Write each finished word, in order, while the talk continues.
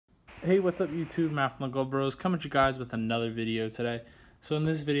Hey, what's up YouTube? Matt from the Glove Bros coming at you guys with another video today. So in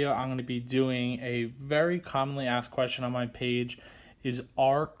this video, I'm going to be doing a very commonly asked question on my page: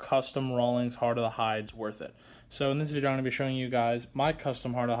 are custom Rawlings Heart of the Hides worth it? So in this video, I'm going to be showing you guys my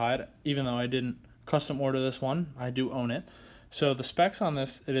custom Heart of the Hide. Even though I didn't custom order this one, I do own it. So the specs on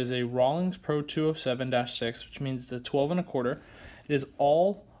this: it is a Rawlings Pro 207-6, which means it's a 12 1/4. It is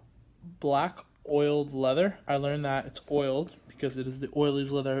all black oiled leather. I learned that it's oiled because it is the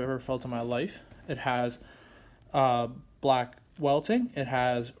oiliest leather I've ever felt in my life. It has black welting. It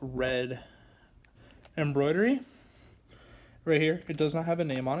has red embroidery right here. It does not have a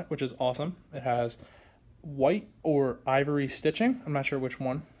name on it, which is awesome. It has white or ivory stitching. I'm not sure which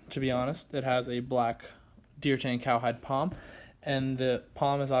one, to be honest. It has a black deer tan cowhide palm, and the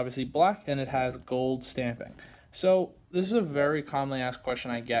palm is obviously black, and it has gold stamping. So this is a very commonly asked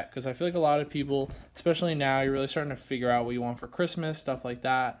question I get, because I feel like a lot of people, especially now, you're really starting to figure out what you want for Christmas, stuff like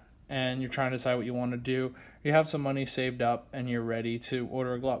that, and you're trying to decide what you want to do. You have some money saved up, and you're ready to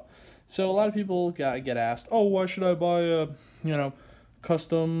order a glove. So a lot of people get asked, oh, why should I buy a,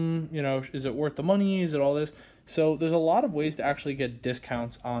 custom, is it worth the money? Is it all this? So there's a lot of ways to actually get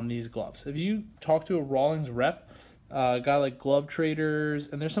discounts on these gloves. If you talk to a Rawlings rep, a guy like Glove Traders,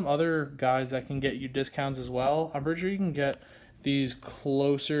 and there's some other guys that can get you discounts as well. I'm pretty sure you can get these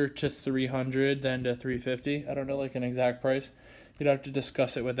closer to 300 than to 350. I don't know like an exact price. You'd have to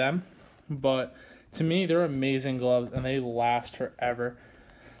discuss it with them. But to me, they're amazing gloves, and they last forever.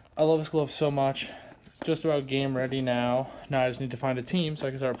 I love this glove so much. It's just about game ready now. Now I just need to find a team so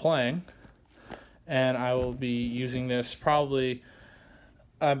I can start playing. And I will be using this probably.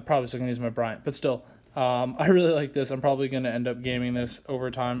 I'm probably still going to use my Bryant, but still. I really like this. I'm probably going to end up gaming this over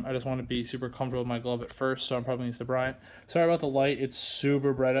time. I just want to be super comfortable with my glove at first, so I'm probably going to use the Bryant. Sorry about the light. It's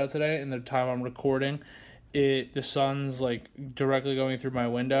super bright out today, and the time I'm recording, the sun's like directly going through my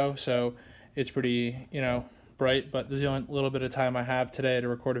window, so it's pretty, bright, but this is the only little bit of time I have today to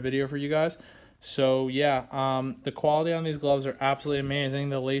record a video for you guys. So yeah, the quality on these gloves are absolutely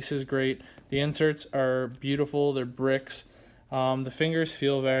amazing. The lace is great. The inserts are beautiful. They're bricks. The fingers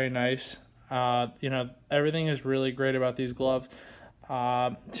feel very nice. Everything is really great about these gloves.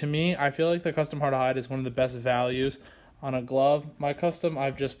 To me, I feel like the custom Heart of Hide is one of the best values on a glove. My custom,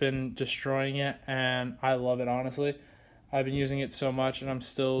 I've just been destroying it, and I love it, honestly. I've been using it so much, and I'm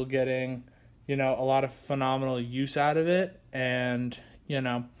still getting, a lot of phenomenal use out of it, and,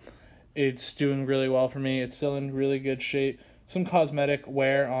 it's doing really well for me. It's still in really good shape. Some cosmetic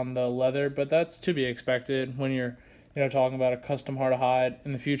wear on the leather, but that's to be expected when you're talking about a custom Heart of Hide.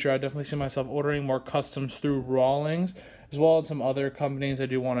 In the future, I definitely see myself ordering more customs through Rawlings, as well as some other companies I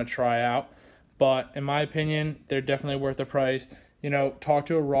do want to try out. But in my opinion, they're definitely worth the price. Talk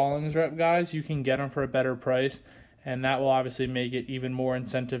to a Rawlings rep, guys. You can get them for a better price, and that will obviously make it even more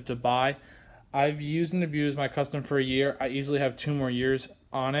incentive to buy. I've used and abused my custom for a year. I easily have 2 more years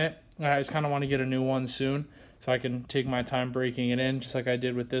on it. I just kind of want to get a new one soon, so I can take my time breaking it in, just like I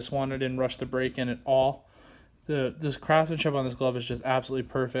did with this one. I didn't rush the break in at all. This craftsmanship on this glove is just absolutely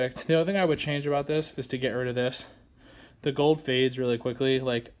perfect. The only thing I would change about this is to get rid of this. The gold fades really quickly.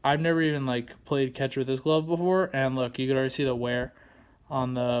 Like, I've never even played catch with this glove before, and look, you could already see the wear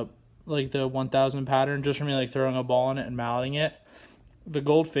on the 1000 pattern just from me throwing a ball in it and malleting it. The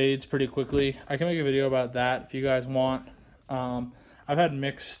gold fades pretty quickly. I can make a video about that if you guys want. I've had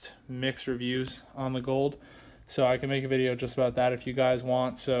mixed reviews on the gold, so I can make a video just about that if you guys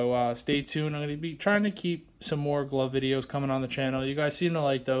want. So stay tuned. I'm going to be trying to keep some more glove videos coming on the channel. You guys seem to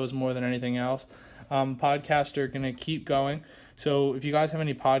like those more than anything else. Podcasts are going to keep going. So if you guys have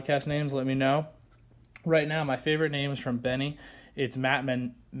any podcast names, let me know. Right now, my favorite name is from Benny. It's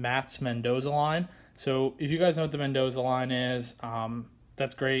Matt's Mendoza line. So if you guys know what the Mendoza line is,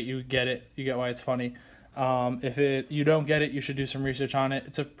 that's great. You get it. You get why it's funny. If you don't get it, you should do some research on it.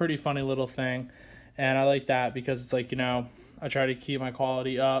 It's a pretty funny little thing. And I like that because it's I try to keep my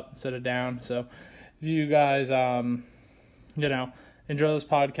quality up instead of down. So if you guys, enjoy this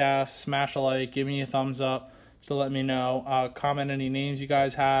podcast, smash a like, give me a thumbs up to let me know. Comment any names you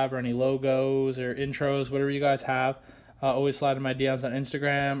guys have or any logos or intros, whatever you guys have. Always slide in my DMs on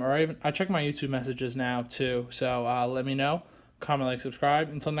Instagram, or I check my YouTube messages now too. So let me know. Comment, like, subscribe.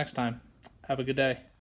 Until next time, have a good day.